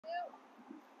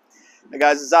Hey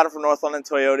guys, it's Adam from North London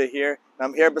Toyota here. And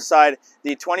I'm here beside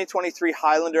the 2023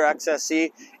 Highlander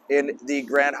XSE in the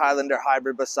Grand Highlander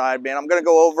hybrid beside me. And I'm going to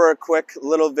go over a quick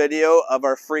little video of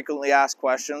our frequently asked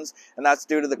questions. And that's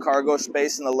due to the cargo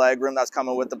space and the legroom that's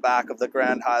coming with the back of the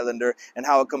Grand Highlander and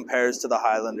how it compares to the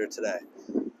Highlander today.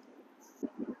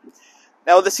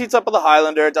 Now, with the seats up of the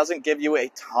Highlander, it doesn't give you a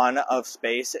ton of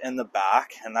space in the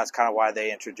back, and that's kind of why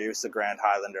they introduced the Grand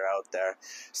Highlander out there.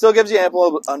 Still gives you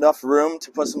ample enough room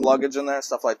to put some luggage in there,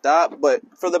 stuff like that, but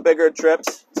for the bigger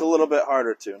trips, it's a little bit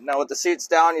harder to. Now, with the seats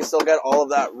down, you still get all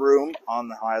of that room on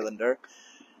the Highlander.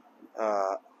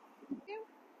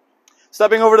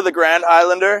 Stepping over to the Grand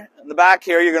Highlander, in the back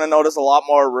here, you're going to notice a lot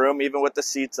more room, even with the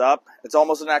seats up. It's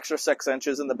almost an extra 6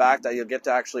 inches in the back that you'll get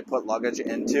to actually put luggage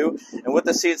into. And with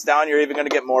the seats down, you're even going to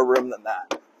get more room than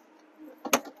that.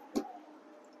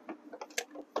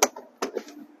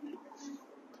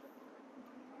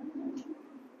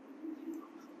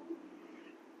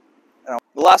 Now,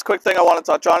 the last quick thing I want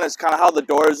to touch on is kind of how the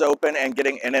doors open and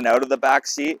getting in and out of the back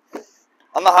seat.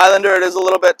 On the Highlander, it is a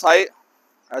little bit tight.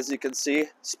 As you can see,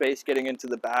 space getting into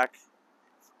the back.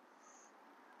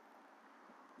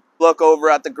 Look over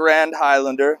at the Grand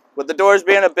Highlander. With the doors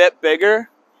being a bit bigger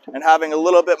and having a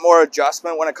little bit more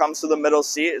adjustment when it comes to the middle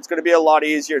seat, it's going to be a lot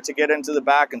easier to get into the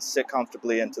back and sit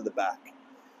comfortably into the back.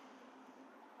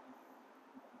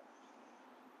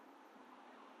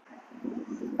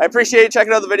 I appreciate you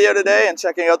checking out the video today and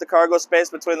checking out the cargo space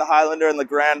between the Highlander and the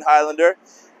Grand Highlander.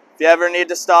 If you ever need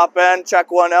to stop in,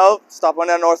 check one out, stop one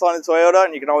in North London Toyota,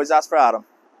 and you can always ask for Adam.